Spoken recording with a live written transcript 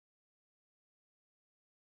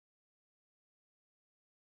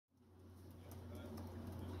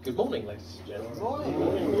Good morning, ladies and gentlemen. Good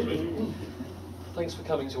morning. Thanks for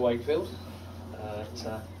coming to Wakefield.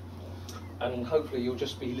 And hopefully you'll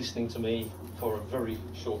just be listening to me for a very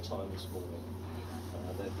short time this morning.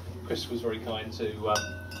 Chris was very kind to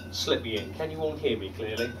slip me in. Can you all hear me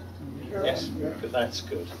clearly? Sure. Yes? Yeah. Good, that's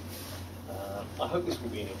good. I hope this will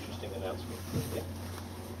be an interesting announcement. Yeah.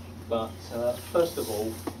 But first of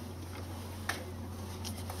all,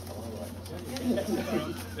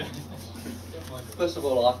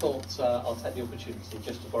 I thought I'll take the opportunity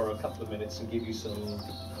just to borrow a couple of minutes and give you some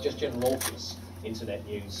just general Orpheus internet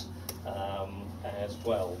news as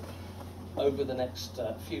well. Over the next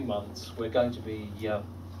few months, we're going to be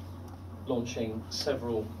launching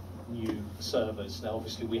several new servers. Now,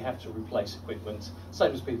 obviously, we have to replace equipment,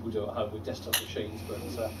 same as people do at home with desktop machines,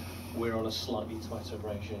 but we're on a slightly tighter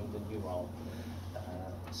regime than you are.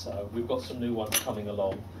 So we've got some new ones coming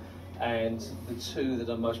along. And the two that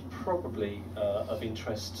are most probably of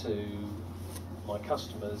interest to my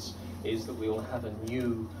customers is that we will have a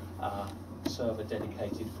new server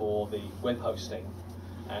dedicated for the web hosting,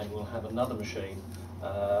 and we'll have another machine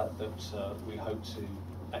that we hope to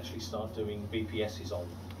actually start doing VPSs on,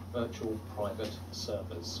 virtual private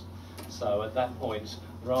servers. So at that point,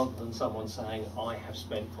 rather than someone saying, I have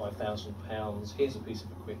spent £5,000, here's a piece of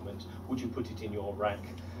equipment, would you put it in your rack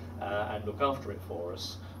and look after it for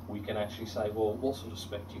us? We can actually say, well, what sort of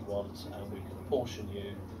spec do you want? And we can apportion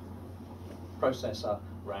you processor,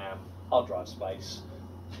 RAM, hard drive space.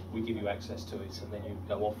 We give you access to it, and then you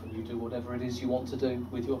go off and you do whatever it is you want to do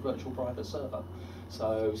with your virtual private server.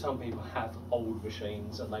 So some people have old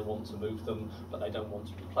machines and they want to move them, but they don't want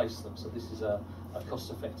to replace them. So this is a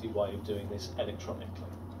cost-effective way of doing this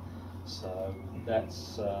electronically. So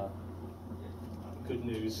that's good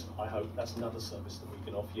news. I hope that's another service that we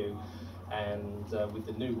can offer you. And with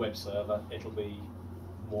the new web server, it'll be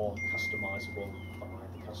more customizable by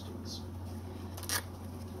the customers.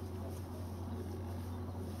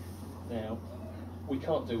 Now, we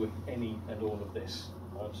can't do any and all of this.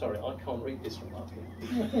 I'm sorry, I can't read this from up here.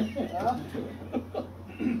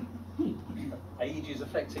 Age is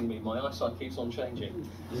affecting me. My eyesight keeps on changing.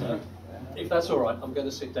 So, if that's all right, I'm going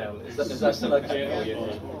to sit down. Is that still okay?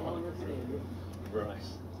 Right.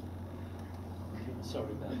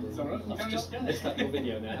 Sorry about this. I've just missed out your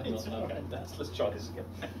video now, haven't I? Okay, let's try this again.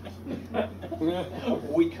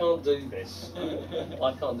 We can't do this.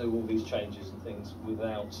 I can't do all these changes and things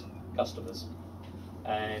without customers.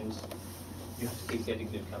 And you have to keep getting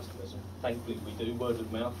new customers. And thankfully we do, word of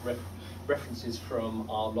mouth, references from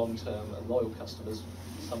our long-term and loyal customers,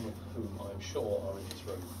 some of whom I'm sure are in this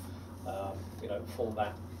room. You know, for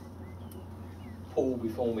that, Paul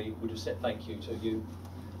before me would have said thank you to you.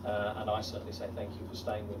 And I certainly say thank you for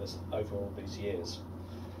staying with us over all these years.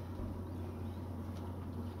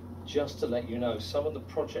 Just to let you know, some of the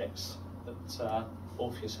projects that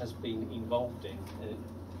Orpheus has been involved in,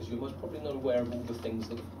 because you're most probably not aware of all the things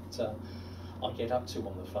that I get up to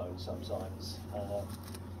on the phone sometimes.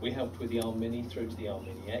 We helped with the ARM Mini through to the ARM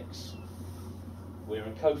Mini X. We're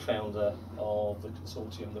a co-founder of the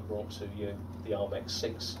consortium that brought to you the ARM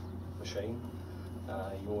X6 machine.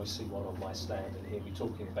 You always see one on my stand and hear me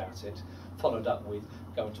talking about it, followed up with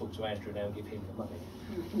go and talk to Andrew now and give him the money.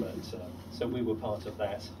 But, so we were part of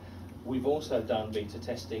that. We've also done beta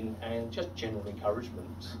testing and just general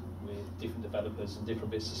encouragement with different developers and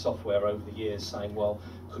different bits of software over the years, saying, well,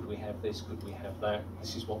 could we have this, could we have that?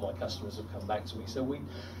 This is what my customers have come back to me. So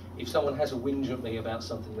if someone has a whinge at me about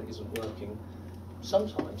something that isn't working,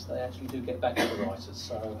 sometimes they actually do get back to the writers.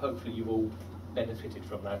 So hopefully you've all benefited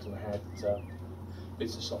from that and had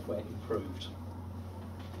bits of software improved.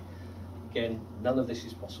 Again, none of this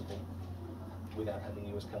is possible without having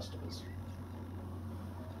you as customers.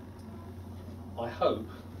 I hope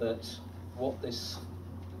that what this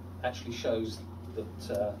actually shows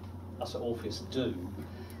that us at Orpheus do,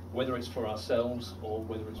 whether it's for ourselves or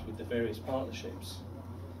whether it's with the various partnerships,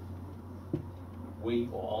 we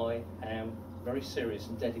or I am very serious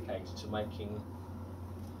and dedicated to making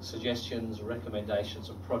suggestions, recommendations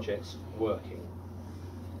and projects working.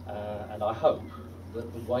 And I hope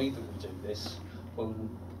that the way that we do this, when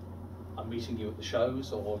I'm meeting you at the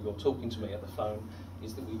shows or you're talking to me at the phone,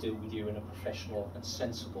 is that we deal with you in a professional and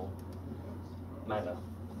sensible manner.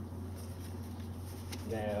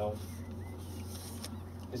 Now,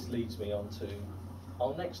 this leads me on to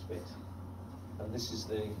our next bit, and this is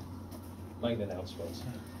the main announcement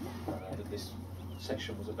that this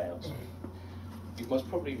section was about. You've most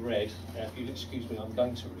probably read, if you'll excuse me, I'm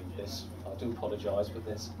going to read this. I do apologise, but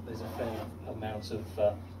there's a fair amount of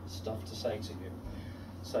stuff to say to you.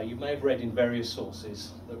 So you may have read in various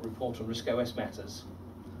sources that report on RISC OS matters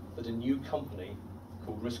that a new company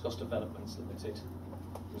called RISC Developments Limited.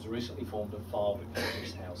 It was recently formed and filed at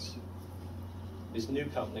Companies House. This new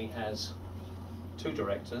company has 2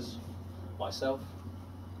 directors, myself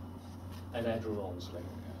and Andrew Ronsley.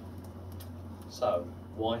 So,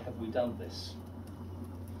 why have we done this?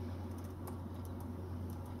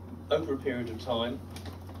 Over a period of time,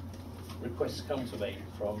 requests come to me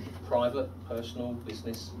from private, personal,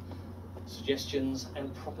 business, suggestions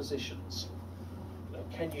and propositions. You know,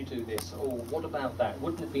 can you do this? Or what about that?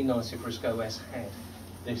 Wouldn't it be nice if RISC OS had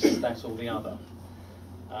this, that or the other?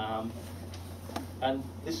 And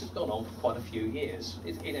this has gone on for quite a few years.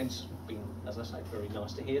 It has been, as I say, very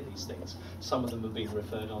nice to hear these things. Some of them have been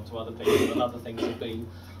referred on to other people, and other things have been,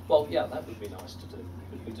 well, yeah, that would be nice to do.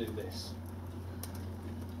 Could we do this?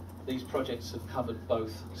 These projects have covered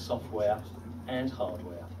both software and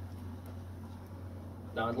hardware.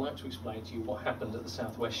 Now, I'd like to explain to you what happened at the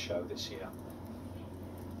Southwest Show this year.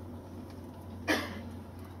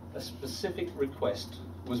 A specific request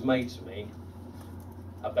was made to me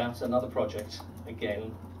about another project,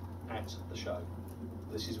 again, at the show.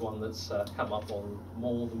 This is one that's come up on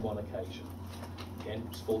more than one occasion. Again,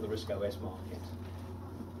 it's for the RISC OS market.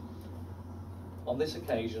 On this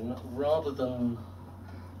occasion, rather than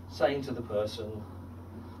saying to the person,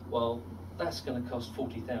 well, that's going to cost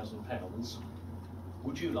 £40,000,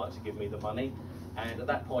 would you like to give me the money? And at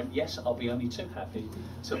that point, yes, I'll be only too happy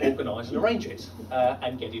to organise and arrange it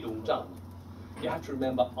and get it all done. You have to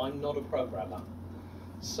remember, I'm not a programmer.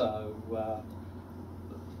 So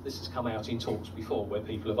this has come out in talks before where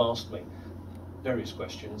people have asked me various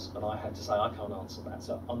questions and I had to say I can't answer that,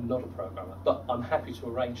 so I'm not a programmer, but I'm happy to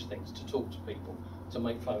arrange things, to talk to people, to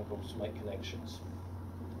make phone calls, to make connections.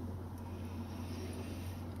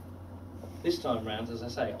 This time round, as I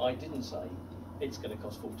say, I didn't say it's going to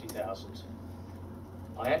cost 40,000.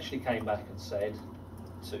 I actually came back and said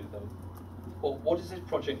to them, well, what is this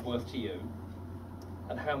project worth to you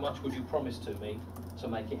and how much would you promise to me to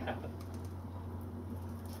make it happen?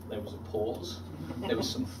 There was a pause, there was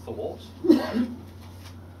some thought, and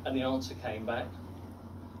the answer came back,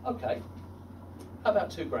 okay, how about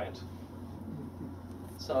 £2,000?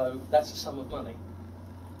 So that's a sum of money.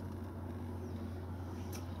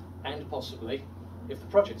 And possibly, if the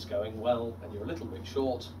project's going well and you're a little bit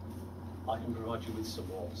short, I can provide you with some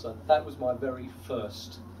more. So that was my very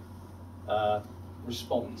first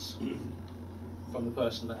response from the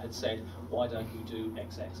person that had said, why don't you do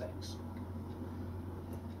XXX?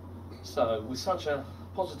 So with such a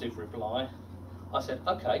positive reply, I said,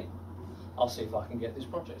 okay, I'll see if I can get this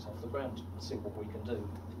project off the ground and see what we can do.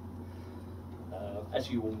 As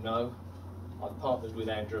you all know, I've partnered with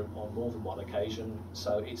Andrew on more than one occasion,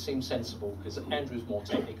 so it seems sensible because Andrew's more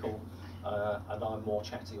technical and I'm more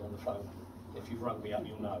chatty on the phone. If you've rung me up,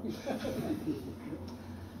 you'll know.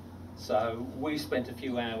 So we spent a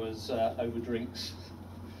few hours over drinks,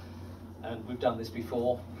 and we've done this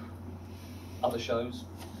before, other shows.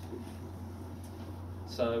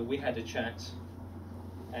 So we had a chat,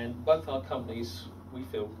 and both our companies, we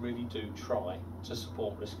feel, really do try to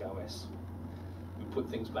support RISC OS. We put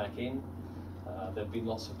things back in. There have been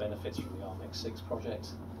lots of benefits from the ARMX6 project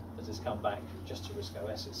that has come back just to RISC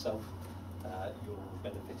OS itself. You're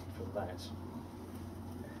benefiting from that.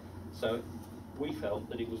 So we felt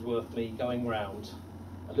that it was worth me going round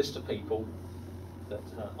a list of people that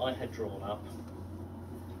I had drawn up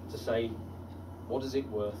to say, what is it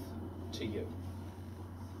worth to you?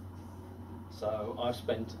 So I've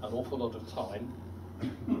spent an awful lot of time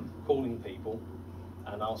calling people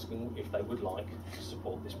and asking if they would like to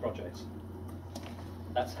support this project.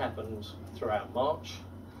 That's happened throughout March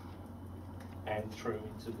and through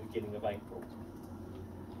into the beginning of April.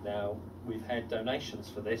 Now, we've had donations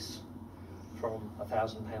for this from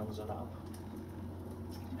 £1,000 and up,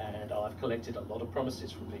 and I've collected a lot of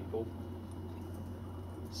promises from people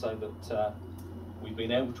so that we've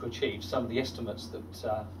been able to achieve some of the estimates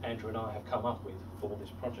that Andrew and I have come up with for this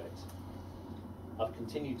project. I've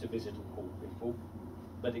continued to visit and call people,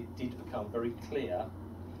 but it did become very clear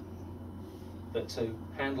that to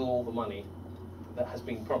handle all the money that has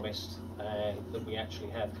been promised and that we actually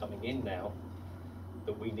have coming in now,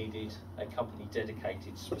 that we needed a company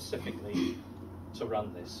dedicated specifically to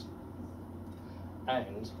run this.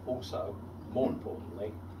 And also, more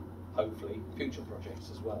importantly, hopefully future projects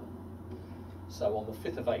as well. So on the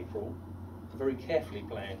 5th of April, very carefully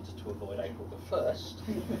planned to avoid April the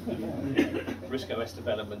 1st, RISC OS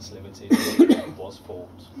Developments Limited was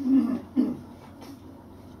formed.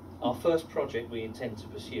 Our first project we intend to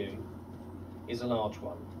pursue is a large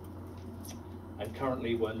one, and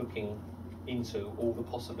currently we're looking into all the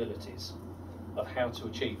possibilities of how to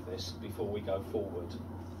achieve this before we go forward.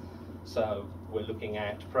 So we're looking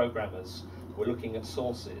at programmers, we're looking at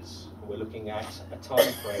sources, we're looking at a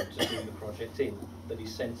time frame to do the project in that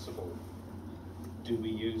is sensible. Do we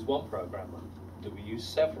use one programmer? Do we use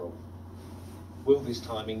several? Will this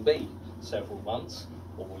timing be several months,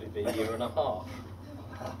 or will it be a year and a half?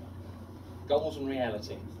 Goals and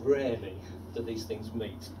reality, rarely do these things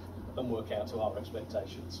meet and work out to our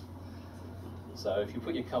expectations. So if you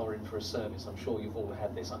put your car in for a service, I'm sure you've all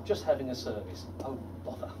had this. I'm just having a service. Oh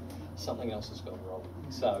bother, something else has gone wrong.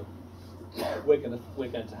 So we're going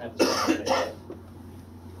to have the same thing.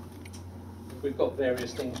 We've got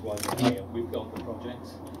various things woven here. We've got the project.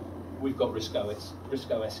 We've got RISC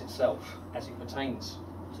OS itself as it pertains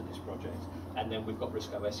to this project, and then we've got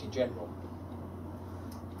RISC OS in general.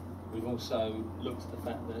 We've also looked at the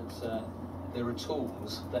fact that there are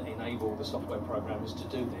tools that enable the software programmers to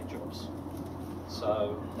do their jobs.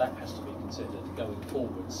 So that has to be considered going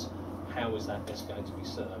forwards. How is that best going to be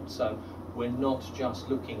served? So we're not just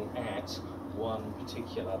looking at one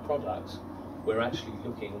particular product, we're actually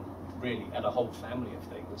looking really at a whole family of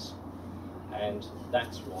things. And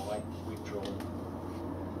that's why we've drawn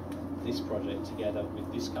this project together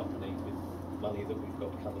with this company, with money that we've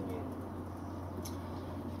got coming in.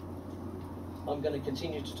 I'm going to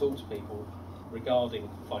continue to talk to people regarding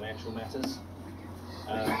financial matters.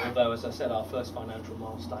 Although, as I said, our first financial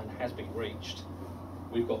milestone has been reached,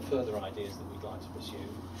 we've got further ideas that we'd like to pursue.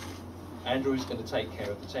 Andrew is going to take care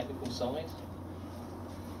of the technical side,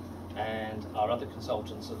 and our other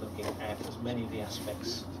consultants are looking at as many of the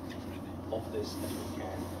aspects of this as we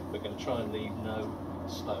can. We're going to try and leave no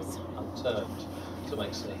stone unturned to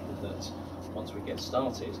make certain that once we get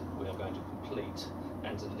started, we are going to complete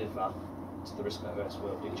and deliver to the RISC OS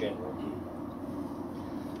world in general.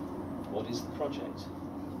 What is the project?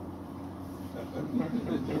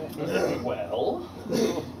 Well,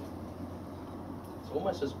 it's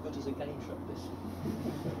almost as good as a game show,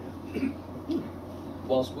 this.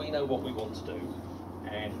 Whilst we know what we want to do,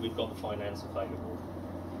 and we've got the finance available,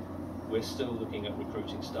 we're still looking at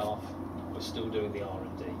recruiting staff, we're still doing the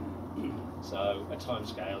R&D. So a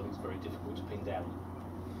timescale is very difficult to pin down.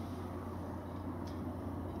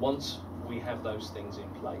 Once we have those things in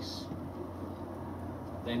place,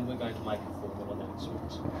 then we're going to make a formal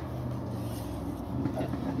announcement.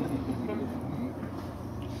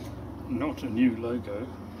 Not a new logo.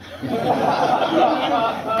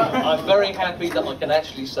 I'm very happy that I can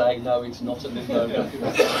actually say, no, it's not a new logo.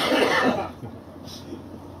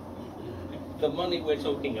 The money we're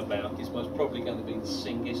talking about is most probably going to be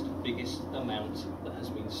the biggest amount that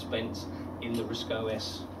has been spent in the RISC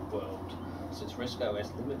OS world since RISC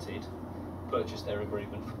OS Limited purchased their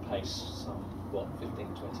agreement from Pace some, 15,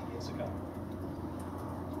 20 years ago.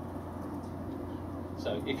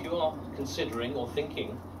 So if you are considering or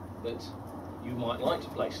thinking that you might like to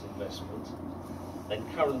place an investment, then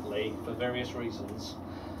currently, for various reasons,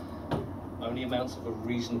 only amounts of a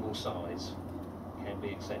reasonable size can be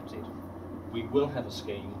accepted. We will have a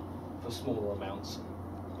scheme for smaller amounts,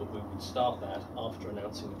 but we would start that after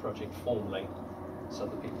announcing the project formally, so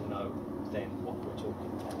that people know then what we're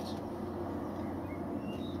talking about.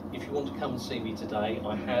 If you want to come and see me today,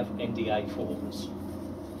 I have NDA forms.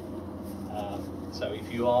 So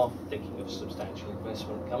if you are thinking of substantial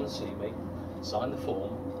investment, come and see me, sign the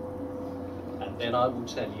form, and then I will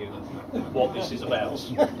tell you what this is about.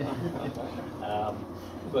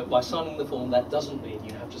 But by signing the form, that doesn't mean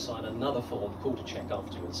you have to sign another form called a cheque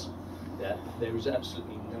afterwards. There is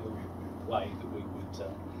absolutely no way that we would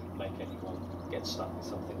make anyone get stuck with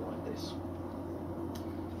something like this.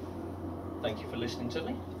 Thank you for listening to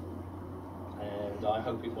me, and I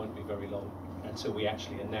hope it won't be very long until we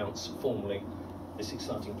actually announce formally this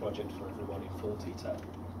exciting project for everyone in full detail.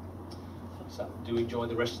 So do enjoy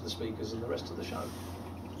the rest of the speakers and the rest of the show.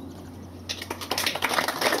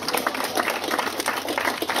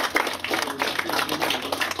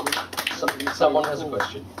 Someone has a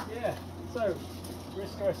question. Yeah, so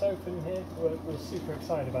RISC OS Open here, we're super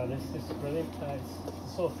excited about this. This is brilliant. It's the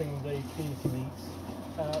sort of thing the community needs.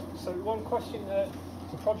 So one question, the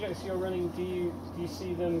projects you're running, do you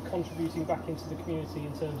see them contributing back into the community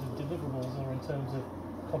in terms of deliverables or in terms of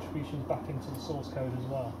contributions back into the source code as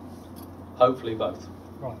well? Hopefully both.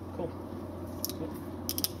 Right, cool.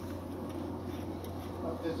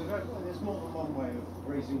 There's more than one way of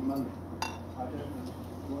raising money. I don't know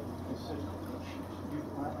what this is.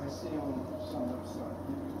 I see on some website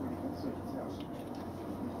you've got 30,000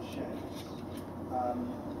 shares. I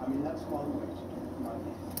mean, that's one way to get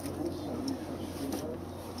money, but also interest free.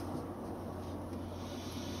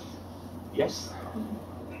 Yes.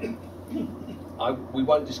 We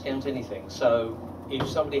won't discount anything. So if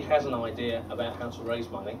somebody has an idea about how to raise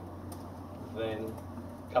money, then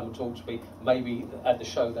come and talk to me. Maybe at the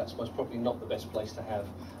show that's most probably not the best place to have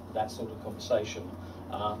that sort of conversation.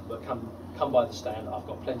 But come by the stand. I've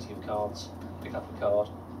got plenty of cards. Pick up a card,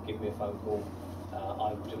 give me a phone call.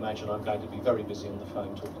 I would imagine I'm going to be very busy on the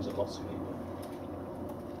phone talking to lots of people.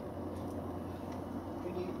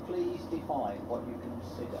 Can you please define what you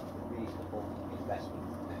consider reasonable investment?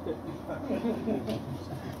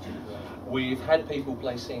 We've had people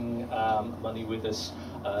placing money with us,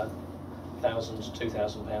 £1,000 to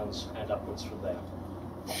 £2,000 and upwards from there.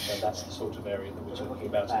 So that's the sort of area that we're talking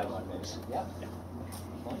about in like this. Yeah.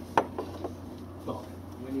 Mark.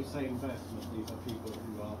 When you say investment, these are people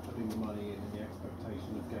who are putting the money in the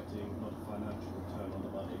expectation of getting not a financial return on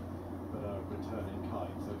the money, but a return in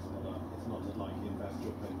kind. So it's not like invest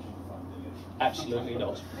your pension funding. Absolutely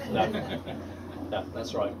not. No. No,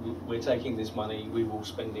 that's right. We're taking this money, we will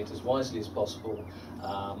spend it as wisely as possible.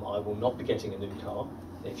 I will not be getting a new car.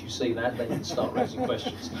 If you see that, then you can start raising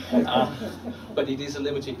questions. But it is a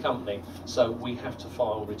limited company, so we have to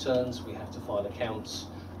file returns, we have to file accounts.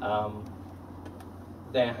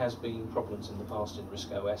 There has been problems in the past in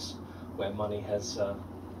RISC OS where money has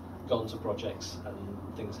gone to projects and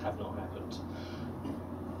things have not happened.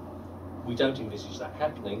 We don't envisage that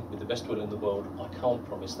happening. With the best will in the world, I can't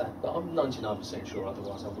promise that, but I'm 99% sure,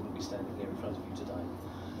 otherwise I wouldn't be standing here in front of you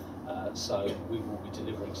today. So we will be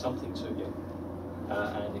delivering something to you,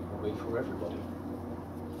 and it will be for everybody.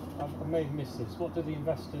 I may have missed this. What do the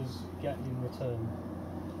investors get in return?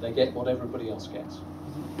 They get what everybody else gets.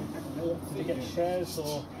 Do they get shares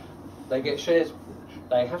or? They get shares.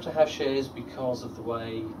 They have to have shares because of the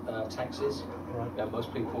way tax is. Right. Now,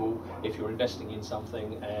 most people, if you're investing in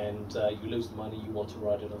something and you lose the money, you want to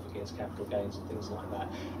write it off against capital gains and things like that.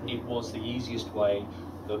 It was the easiest way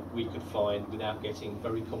that we could find without getting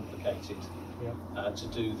very complicated to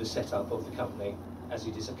do the setup of the company. As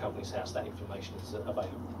it is a company's house, that information is available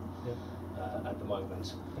at the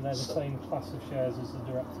moment. And they're the same class of shares as the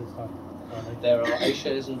directors have, are they? There are A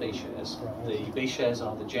shares and B shares. Right. The B shares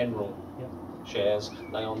are the general shares.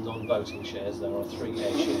 They are non-voting shares. There are 3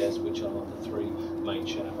 A shares, which are the 3 main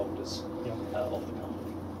shareholders of the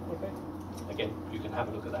company. Okay. Again, you can have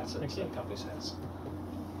a look at that at the company's house.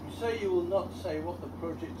 You say you will not say what the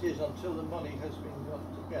project is until the money has been got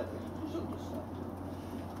together. Which is understandable.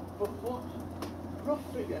 But what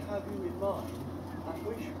rough figure have you in mind at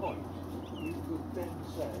which point you could then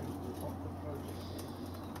say what the project is?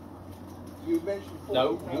 You mentioned 40,000. No,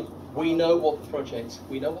 we know what the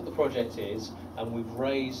project is, and we've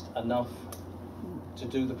raised enough to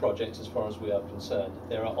do the project as far as we are concerned.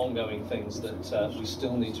 There are ongoing things that we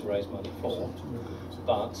still need to raise money for,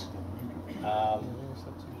 but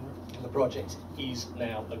the project is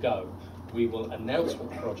now a go. We will announce what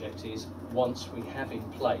the project is once we have in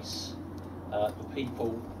place the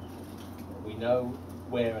people, we know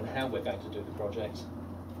where and how we're going to do the project,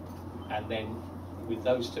 and then with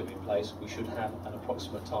those 2 in place, we should have an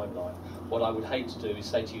approximate timeline. What I would hate to do is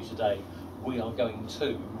say to you today, we are going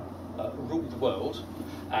to rule the world,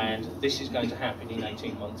 and this is going to happen in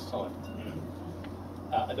 18 months' time.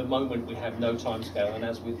 At the moment, we have no timescale, and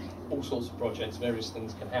as with all sorts of projects, various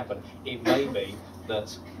things can happen. It may be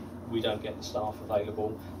that we don't get the staff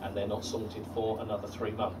available and they're not sorted for another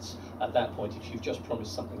 3 months. At that point, if you've just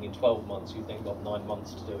promised something in 12 months, you've then got 9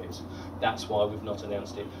 months to do it. That's why we've not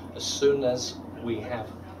announced it. As soon as we have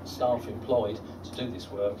staff employed to do this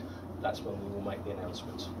work, that's when we will make the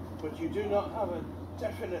announcement. But you do not have a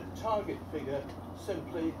definite target figure,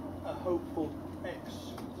 simply a hopeful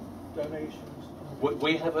X donations.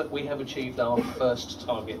 We have achieved our first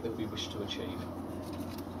target that we wish to achieve.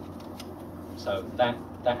 So that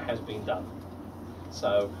has been done.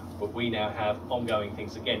 So, but we now have ongoing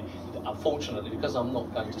things. Again, unfortunately, because I'm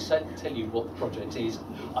not going to tell you what the project is,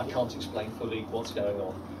 I can't explain fully what's going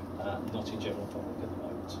on. Not in general public at the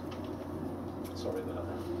moment. Sorry about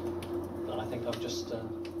that. And I think I've just